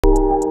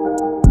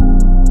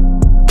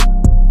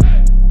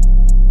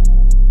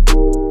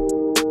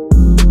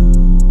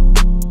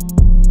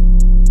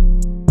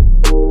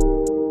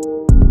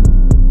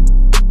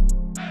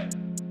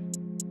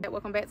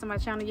to my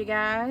channel, you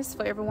guys.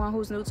 For everyone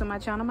who's new to my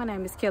channel, my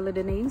name is Kelly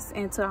Denise,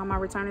 and to all my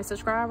returning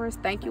subscribers,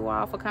 thank you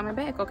all for coming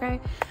back.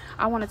 Okay,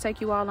 I want to take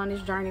you all on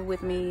this journey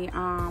with me.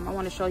 I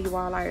want to show you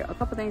all like a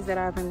couple things that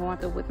I've been going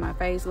through with my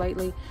face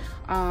lately.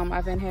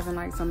 I've been having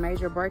like some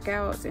major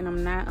breakouts, and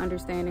I'm not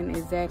understanding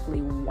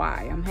exactly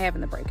why I'm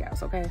having the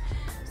breakouts. Okay,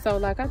 so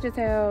like I just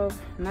have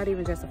not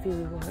even just a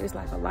few, it's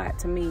like a lot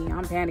to me.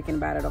 I'm panicking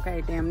about it,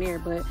 okay, damn near.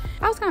 But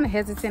I was kind of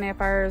hesitant at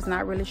first,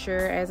 not really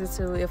sure as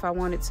to if I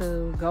wanted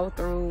to go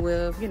through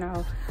with, you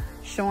know,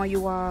 showing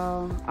you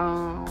all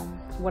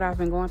what I've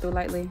been going through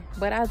lately.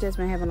 But I've just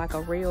been having like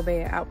a real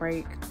bad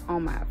outbreak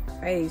on my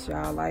face,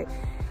 y'all. Like,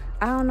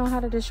 I don't know how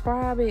to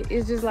describe it.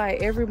 It's just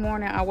like every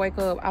morning I wake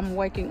up, I'm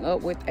waking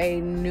up with a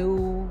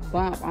new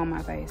bump on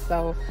my face.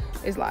 So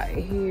it's like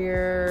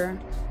here,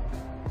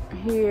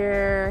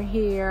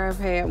 I've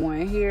had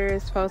one here.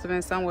 It's supposed to be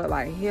somewhat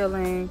like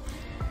healing.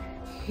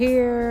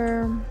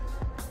 Here,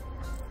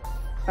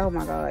 oh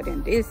my God,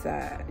 then this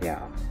side,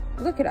 y'all,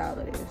 look at all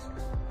of this.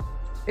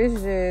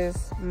 It's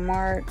just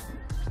mark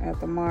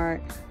after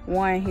mark,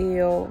 one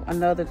heal,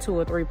 another 2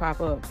 or 3 pop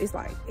up. It's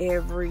like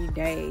every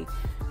day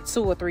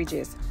 2 or 3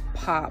 just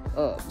pop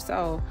up.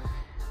 So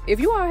if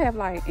you all have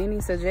like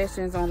any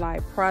suggestions on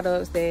like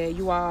products that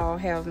you all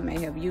may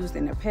have used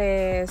in the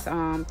past,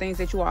 things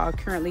that you all are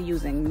currently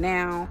using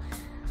now,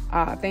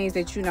 things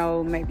that you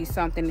know maybe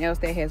something else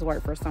that has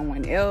worked for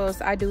someone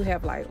else. I do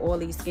have like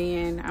oily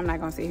skin. I'm not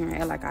gonna sit here and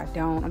act like I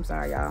don't. I'm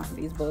sorry, y'all,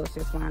 these bugs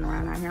just flying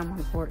around out here. I'm on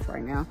the porch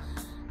right now.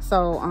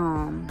 So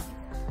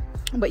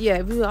but yeah,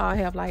 if you all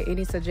have like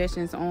any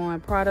suggestions on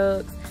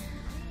products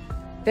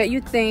that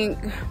you think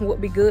would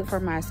be good for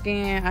my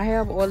skin. I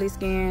have oily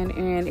skin,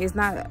 and it's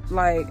not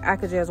like I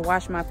could just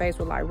wash my face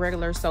with like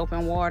regular soap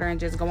and water and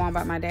just go on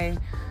about my day.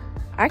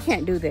 I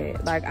can't do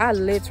that. Like, I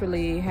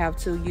literally have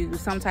to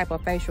use some type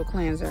of facial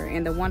cleanser,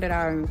 and the one that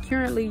I'm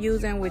currently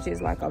using, which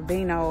is like a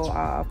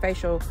Vino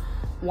facial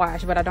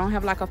wash, but I don't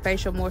have like a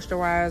facial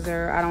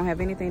moisturizer. I don't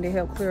have anything to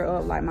help clear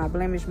up like my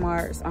blemish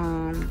marks,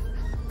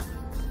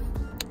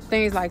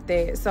 things like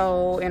that.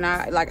 So, and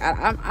I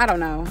don't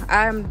know,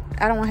 I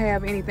don't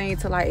have anything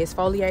to like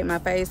exfoliate my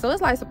face. So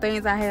it's like some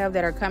things I have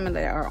that are coming,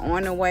 that are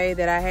on the way,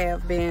 that I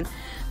have been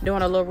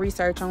doing a little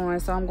research on.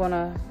 So I'm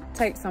gonna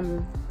take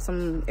some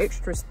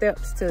extra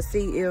steps to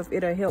see if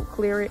it'll help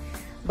clear it.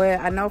 But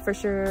I know for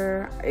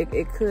sure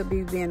it could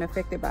be being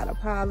affected by the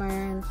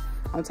pollen,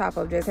 on top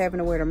of just having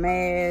to wear the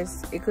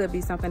mask. It could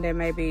be something that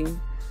maybe,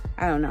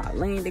 I don't know, I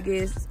leaned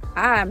against.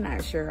 I'm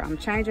not sure. I'm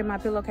changing my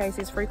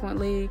pillowcases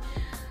frequently.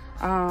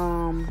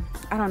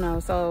 I don't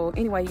know. So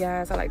anyway, you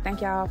guys, I like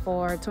thank y'all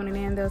for tuning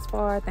in thus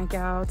far. Thank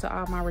y'all to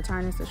all my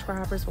returning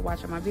subscribers for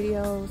watching my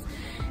videos.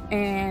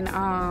 And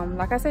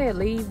like I said,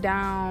 leave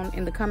down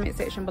in the comment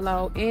section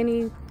below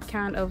any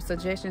kind of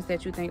suggestions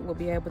that you think will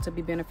be able to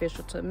be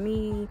beneficial to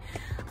me.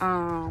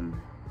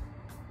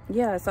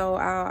 Yeah, so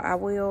I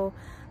will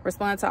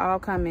respond to all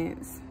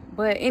comments.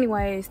 But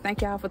anyways,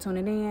 thank y'all for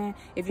tuning in.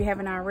 If you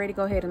haven't already,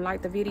 go ahead and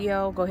like the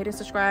video. Go ahead and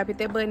subscribe. Hit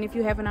that button if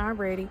you haven't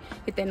already.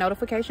 Hit that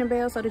notification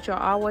bell so that you'll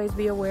always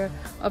be aware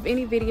of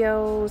any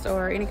videos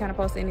or any kind of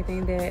post,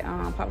 anything that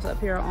pops up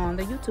here on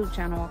the YouTube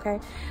channel, okay?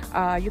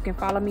 You can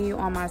follow me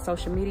on my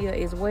social media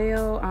as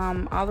well.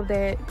 All of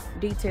that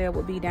detail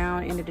will be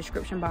down in the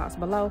description box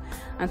below.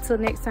 Until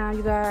next time,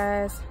 you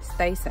guys,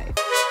 stay safe.